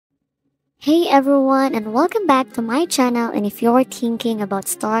Hey everyone, and welcome back to my channel. And if you're thinking about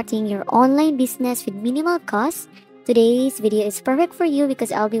starting your online business with minimal cost, today's video is perfect for you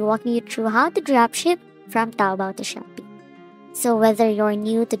because I'll be walking you through how to dropship from Taobao to Shopee. So whether you're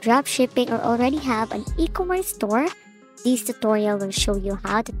new to dropshipping or already have an e-commerce store, this tutorial will show you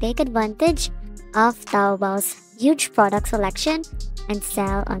how to take advantage of Taobao's huge product selection and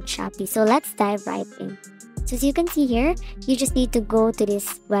sell on Shopee. So let's dive right in. So as you can see here, you just need to go to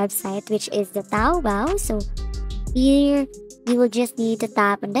this website, which is the Taobao. So here you will just need to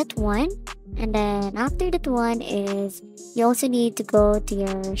tap on that one, and then after that one is you also need to go to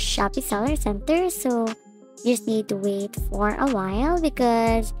your Shopee Seller Center. So you just need to wait for a while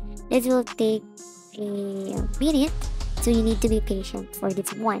because this will take a minute, so you need to be patient for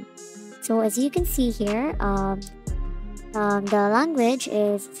this one. So as you can see here, the language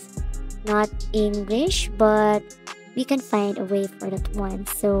is not English, but we can find a way for that one.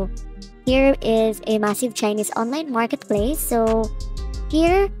 So here is a massive Chinese online marketplace. So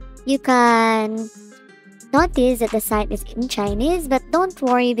here you can notice that the site is in Chinese, but don't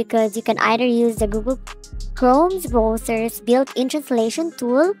worry because you can either use the Google Chrome's browser's built-in translation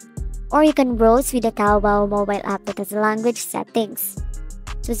tool, or you can browse with the Taobao mobile app that has language settings.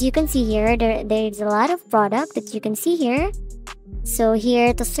 So as you can see here, there is a lot of product that you can see here. So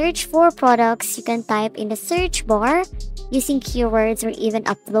here, to search for products, you can type in the search bar using keywords or even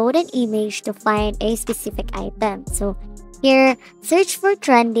upload an image to find a specific item. So here, search for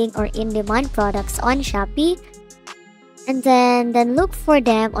trending or in-demand products on Shopee, and then look for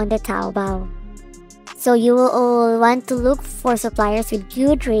them on the Taobao. So you will want to look for suppliers with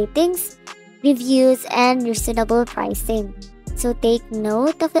good ratings, reviews, and reasonable pricing. So take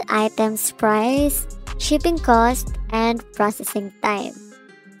note of the item's price, shipping cost, and processing time.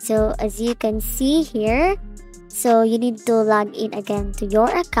 So as you can see here, so you need to log in again to your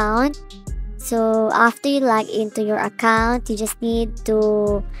account. So after you log into your account, you just need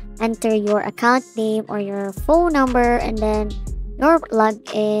to enter your account name or your phone number and then your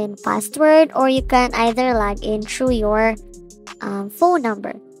login password, or you can either log in through your phone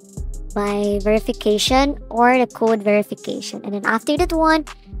number by verification or the code verification. And then after that one,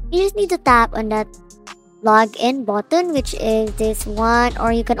 you just need to tap on that login button, which is this one,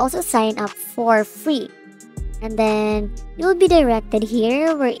 or you can also sign up for free, and then you'll be directed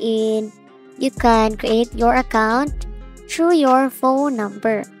here wherein you can create your account through your phone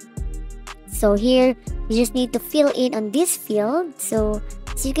number. So here you just need to fill in on this field. So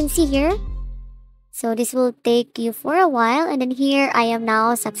as you can see here, so this will take you for a while, and then here I am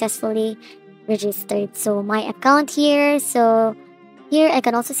now successfully registered. So my account here, so here I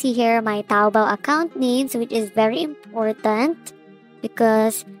can also see here my Taobao account name, so which is very important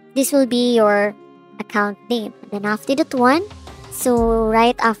because this will be your account name. And then after that one, so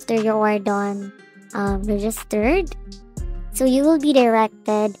right after you are done registered, so you will be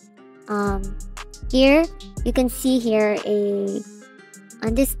directed here. You can see here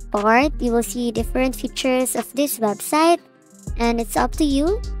on this part, you will see different features of this website, and it's up to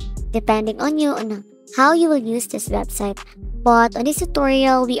you, depending on you, on how you will use this website. But on this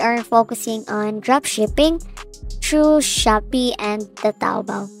tutorial, we are focusing on dropshipping through Shopee and the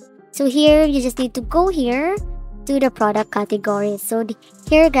Taobao. So here, you just need to go here to the product categories. So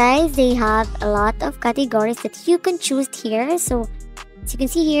here guys, they have a lot of categories that you can choose here. So as you can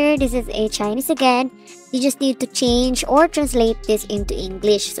see here, this is a Chinese again. You just need to change or translate this into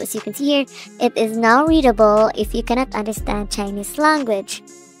English. So as you can see here, it is now readable if you cannot understand Chinese language.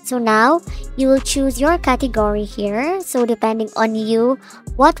 So now you will choose your category here. So depending on you,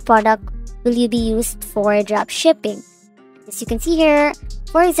 what product will you be used for drop shipping? As you can see here,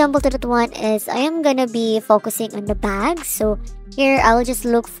 for example, to that one is I am gonna be focusing on the bags. So here I will just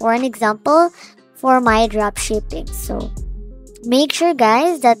look for an example for my drop shipping. So make sure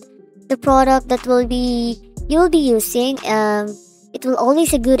guys that the product that you will be using, it will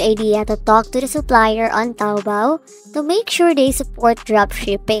always a good idea to talk to the supplier on Taobao to make sure they support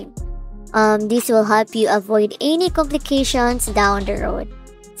dropshipping. This will help you avoid any complications down the road.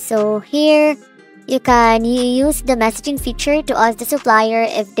 So here, you use the messaging feature to ask the supplier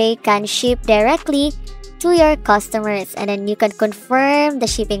if they can ship directly to your customers, and then you can confirm the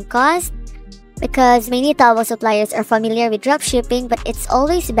shipping cost because many Taobao suppliers are familiar with dropshipping, but it's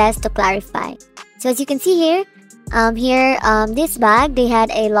always best to clarify. So as you can see here, this bag, they had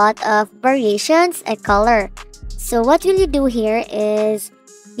a lot of variations and color. So what will you do here is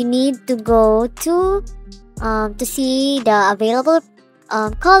you need to go to see the available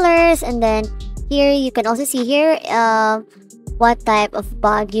colors, and then here you can also see here what type of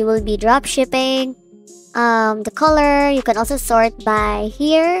bag you will be drop shipping, the color. You can also sort by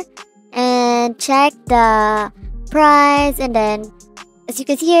here, and then check the price, and then as you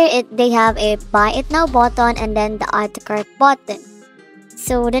can see here, they have a buy it now button and then the add to cart button.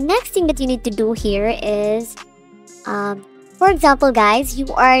 So the next thing that you need to do here is, for example, guys, you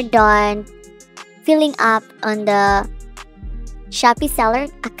are done filling up on the Shopee seller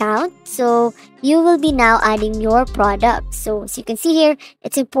account. So you will be now adding your product. So as you can see here,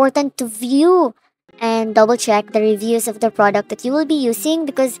 it's important to view and double check the reviews of the product that you will be using,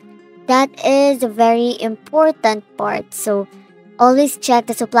 because that is a very important part. So always check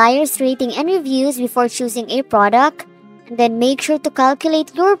the supplier's rating and reviews before choosing a product, and then make sure to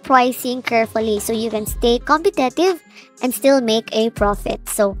calculate your pricing carefully so you can stay competitive and still make a profit.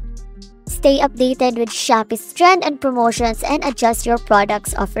 So stay updated with Shopee's trend and promotions and adjust your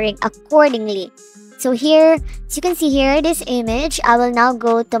product's offering accordingly. So here, as you can see here, this image, I will now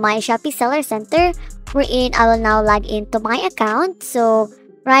go to my Shopee Seller Center, wherein I will now log into my account. So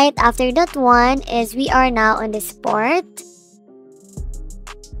right after that one is we are now on this part,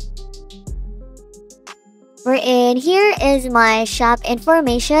 wherein here is my shop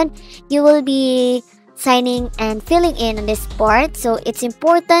information. You will be signing and filling in on this part. So it's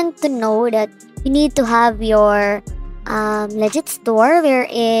important to know that you need to have your legit store,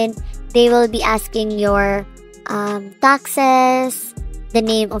 wherein they will be asking your taxes, the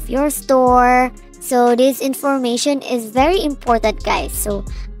name of your store. So this information is very important, guys. So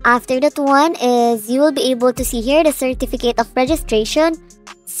after that one is you will be able to see here the certificate of registration.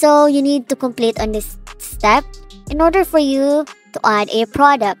 So you need to complete on this step in order for you to add a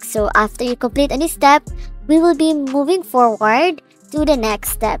product. So after you complete on this step, we will be moving forward to the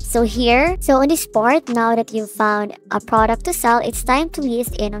next step. So here, so on this part, now that you've found a product to sell, it's time to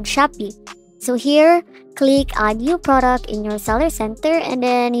list in on Shopee. So here, click add new product in your seller center, and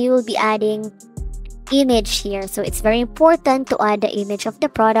then you will be adding image here. So it's very important to add the image of the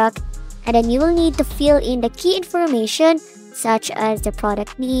product, and then you will need to fill in the key information such as the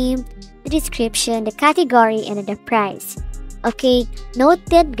product name, the description, the category, and the price. Okay,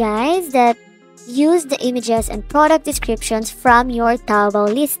 noted guys that use the images and product descriptions from your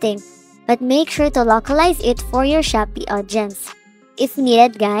Taobao listing, but make sure to localize it for your Shopee audience. If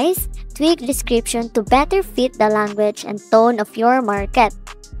needed guys, tweak description to better fit the language and tone of your market.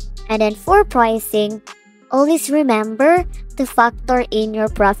 And then for pricing, always remember to factor in your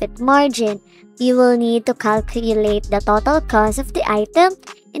profit margin. You will need to calculate the total cost of the item,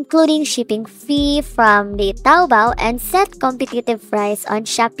 including shipping fee from the Taobao, and set competitive price on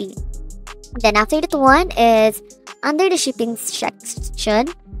Shopee. Then after that one is under the shipping section,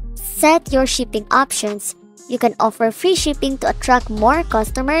 set your shipping options. You can offer free shipping to attract more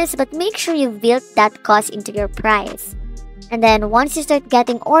customers, but make sure you build that cost into your price. And then once you start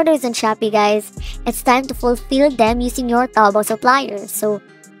getting orders on Shopee guys, it's time to fulfill them using your Taobao supplier. So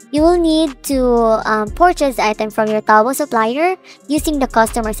you will need to purchase the item from your Taobao supplier using the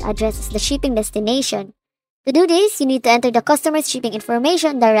customer's address as the shipping destination. To do this, you need to enter the customer's shipping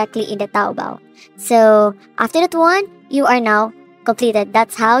information directly in the Taobao. So after that one, you are now completed.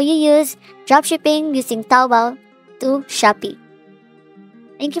 That's how you use dropshipping using Taobao to Shopee.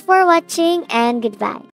 Thank you for watching and goodbye.